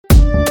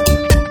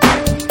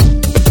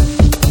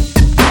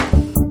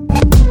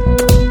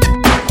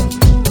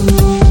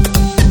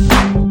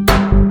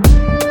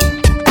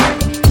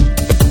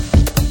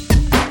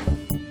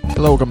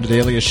Welcome to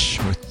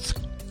Daily-ish with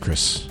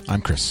Chris.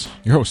 I'm Chris,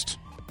 your host.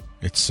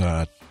 It's,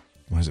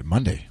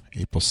 Monday,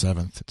 April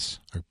 7th. It's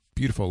a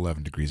beautiful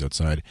 11 degrees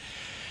outside.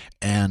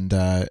 And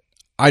I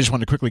just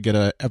wanted to quickly get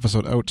an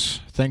episode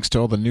out. Thanks to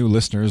all the new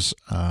listeners.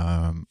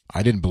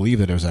 I didn't believe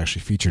that it was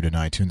actually featured in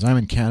iTunes. I'm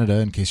in Canada,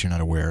 in case you're not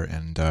aware,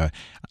 and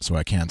so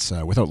I can't,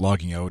 without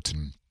logging out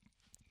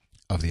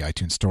of the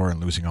iTunes store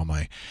and losing all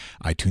my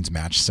iTunes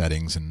match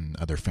settings and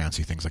other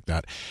fancy things like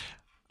that,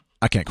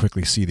 I can't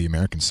quickly see the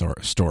American store.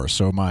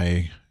 So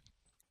my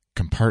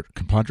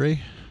compadre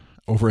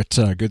over at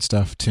Good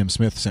Stuff, Tim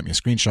Smith, sent me a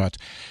screenshot,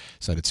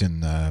 said it's in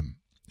the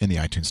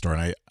iTunes store,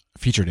 and I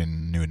featured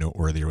in New and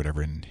Noteworthy or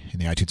whatever in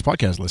the iTunes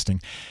podcast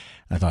listing.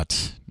 And I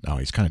thought, no,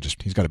 he's got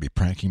to be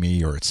pranking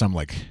me, or it's some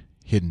like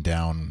hidden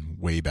down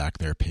way back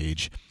there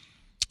page.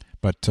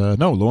 But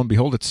no, lo and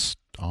behold, it's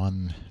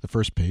on the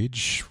first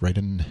page, right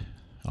in.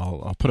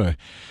 I'll put a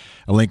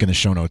link in the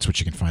show notes,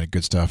 which you can find at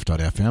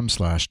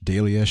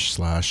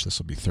goodstuff.fm/dailyish/ this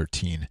will be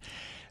 13.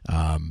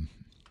 And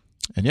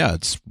yeah,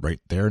 it's right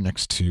there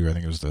next to, I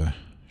think it was the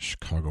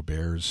Chicago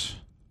Bears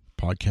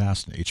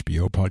podcast, an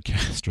HBO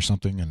podcast or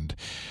something, and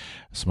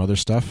some other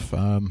stuff.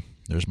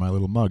 There's my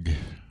little mug,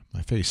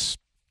 my face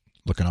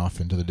looking off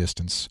into the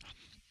distance,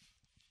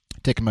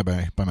 taken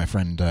by my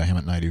friend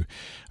Hemant Naidu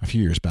a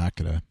few years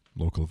back at a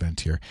local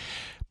event here.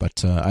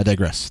 But I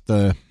digress.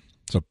 So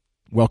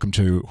welcome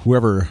to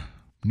whoever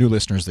new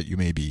listeners that you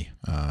may be.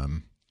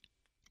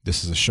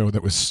 This is a show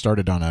that was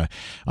started on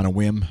a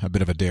whim, a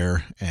bit of a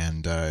dare,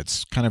 and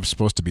it's kind of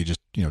supposed to be just,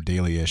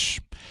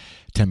 daily-ish,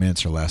 10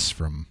 minutes or less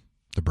from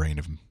the brain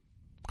of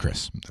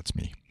Chris. That's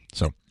me.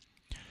 So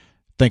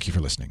thank you for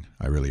listening.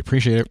 I really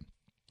appreciate it.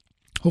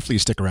 Hopefully you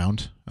stick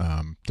around.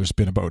 There's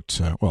been about,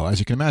 as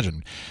you can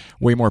imagine,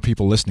 way more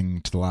people listening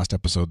to the last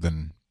episode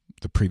than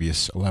the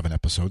previous 11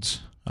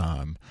 episodes.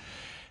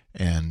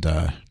 And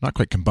not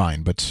quite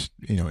combined, but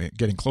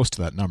getting close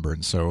to that number.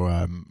 And so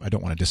I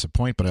don't want to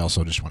disappoint, but I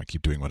also just want to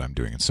keep doing what I'm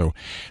doing. And so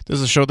this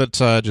is a show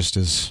that just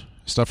is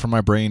stuff from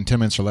my brain, 10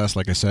 minutes or less,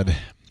 like I said.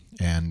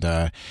 And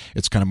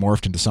it's kind of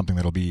morphed into something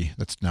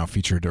that's now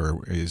featured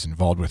or is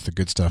involved with the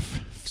Good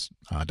Stuff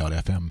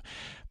 .fm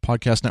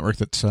podcast network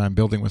that I'm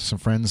building with some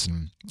friends.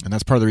 And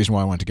that's part of the reason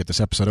why I wanted to get this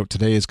episode out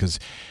today, is because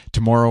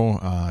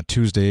tomorrow,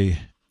 Tuesday,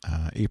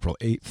 April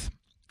 8th,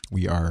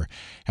 we are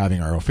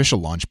having our official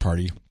launch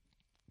party.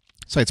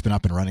 Site's been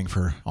up and running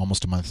for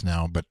almost a month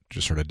now, but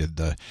just sort of did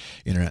the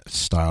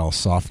internet-style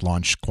soft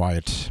launch,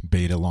 quiet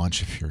beta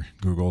launch if you're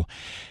Google.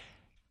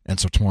 And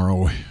so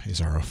tomorrow is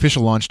our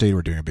official launch date.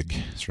 We're doing a big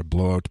sort of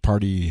blowout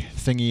party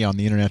thingy on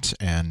the internet,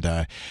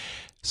 and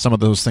some of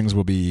those things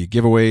will be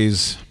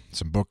giveaways,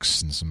 some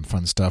books, and some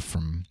fun stuff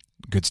from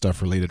Good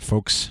Stuff-related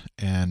folks.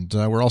 And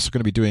we're also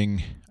going to be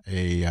doing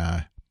 8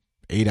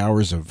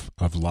 hours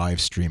of live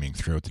streaming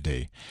throughout the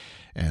day.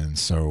 And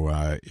so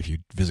if you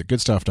visit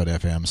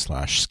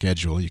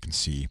goodstuff.fm/schedule, you can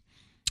see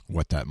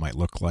what that might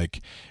look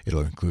like.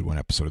 It'll include one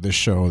episode of this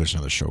show. There's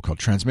another show called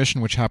Transmission,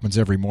 which happens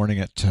every morning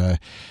at 9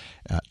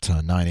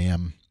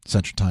 a.m.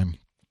 Central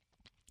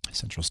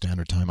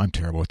Standard Time. I'm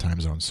terrible with time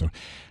zones. So,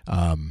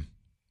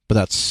 but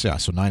that's,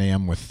 so 9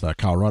 a.m. with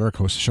Kyle Roderick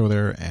hosts a show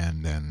there,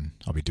 and then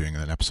I'll be doing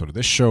an episode of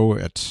this show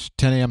at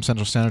 10 a.m.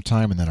 Central Standard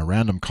Time, and then a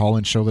random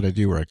call-in show that I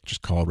do where I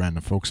just call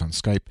random folks on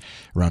Skype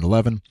around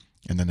 11.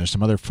 And then there's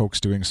some other folks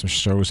doing some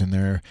shows in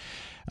there.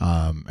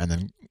 And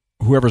then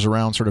whoever's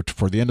around sort of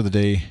for the end of the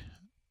day,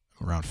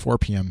 around 4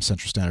 p.m.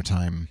 Central Standard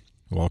Time,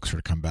 we'll all sort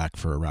of come back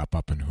for a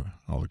wrap-up, and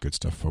all the Good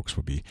Stuff folks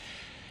will be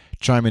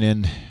chiming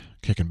in,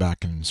 kicking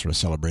back, and sort of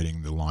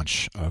celebrating the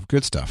launch of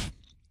Good Stuff.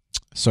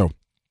 So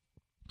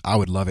I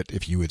would love it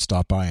if you would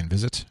stop by and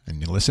visit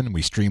and listen.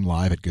 We stream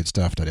live at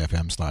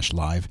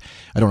goodstuff.fm/live.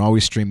 I don't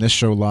always stream this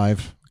show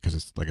live because,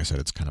 it's like I said,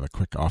 it's kind of a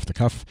quick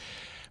off-the-cuff,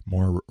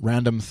 more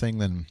random thing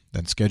than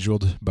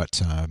scheduled,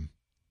 but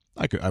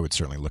I would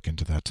certainly look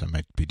into that. I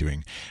might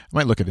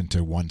look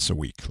into once a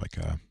week, like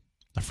a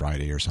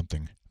Friday or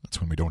something. That's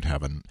when we don't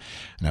have an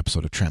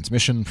episode of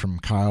Transmission from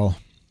Kyle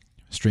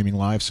streaming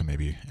live, so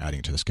maybe adding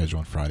it to the schedule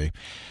on Friday.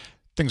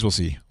 Things we'll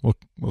see.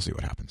 We'll see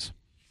what happens.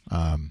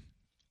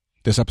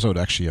 This episode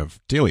actually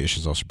of Daily-ish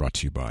is also brought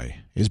to you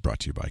by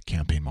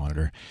Campaign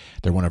Monitor.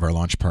 They're one of our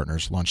launch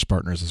partners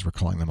as we're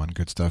calling them on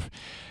Good Stuff,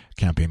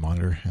 Campaign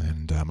Monitor.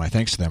 And my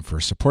thanks to them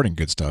for supporting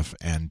Good Stuff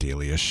and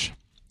Daily-ish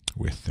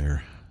with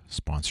their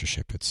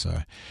sponsorship. It's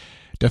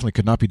definitely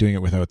could not be doing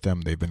it without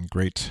them. They've been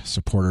great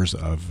supporters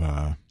of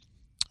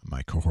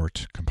my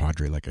cohort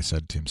compadre, like I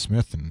said, Tim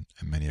Smith, and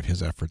many of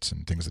his efforts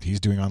and things that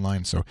he's doing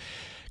online. So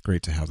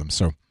great to have them.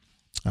 So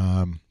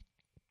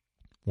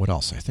what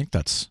else? I think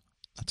that's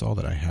all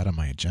that I had on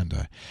my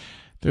agenda.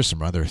 There's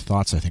some other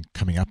thoughts, I think,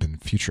 coming up in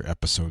future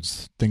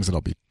episodes, things that I'll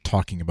be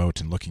talking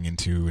about and looking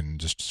into and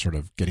just sort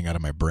of getting out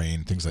of my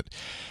brain, things that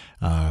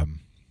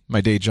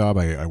my day job,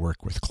 I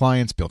work with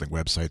clients, building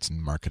websites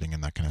and marketing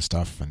and that kind of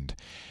stuff, and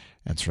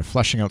sort of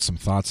fleshing out some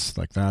thoughts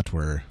like that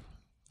where,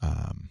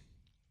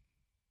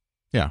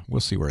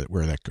 we'll see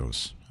where that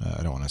goes.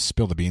 I don't want to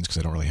spill the beans because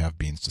I don't really have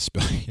beans to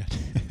spill yet.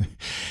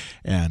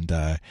 And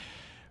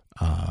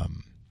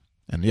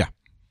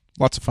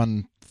lots of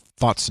fun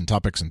thoughts and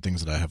topics and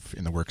things that I have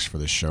in the works for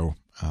this show.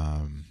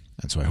 And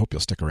so I hope you'll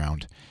stick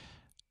around.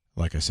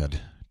 Like I said,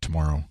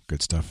 tomorrow,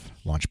 good stuff,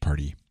 launch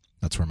party.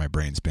 That's where my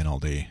brain's been all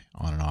day,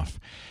 on and off,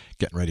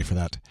 getting ready for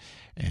that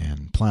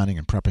and planning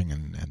and prepping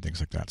and things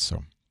like that.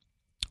 So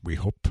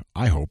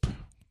I hope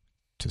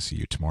to see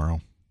you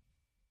tomorrow.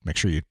 Make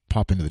sure you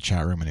pop into the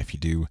chat room, and if you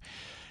do,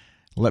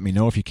 let me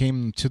know if you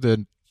came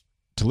to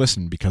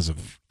listen because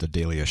of the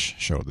Daily-ish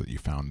show that you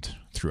found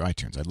through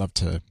iTunes. I'd love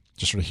to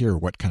just sort of hear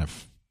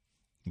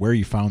where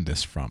you found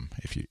this from.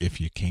 If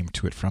you came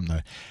to it from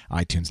the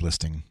iTunes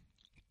listing,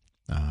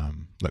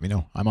 let me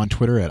know. I'm on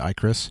Twitter at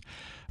iChris.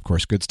 Of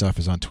course, Good Stuff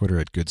is on Twitter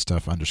at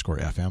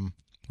goodstuff_FM.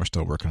 We're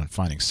still working on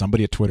finding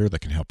somebody at Twitter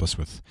that can help us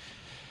with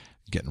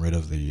getting rid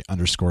of the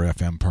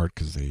 _FM part,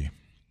 because I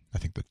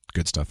think the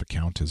Good Stuff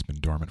account has been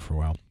dormant for a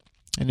while.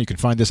 And you can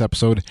find this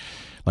episode,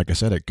 like I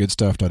said, at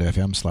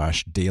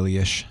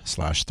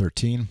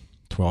goodstuff.fm/dailyish/13.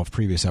 12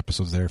 previous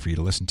episodes there for you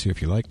to listen to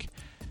if you like.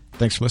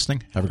 Thanks for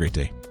listening. Have a great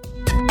day.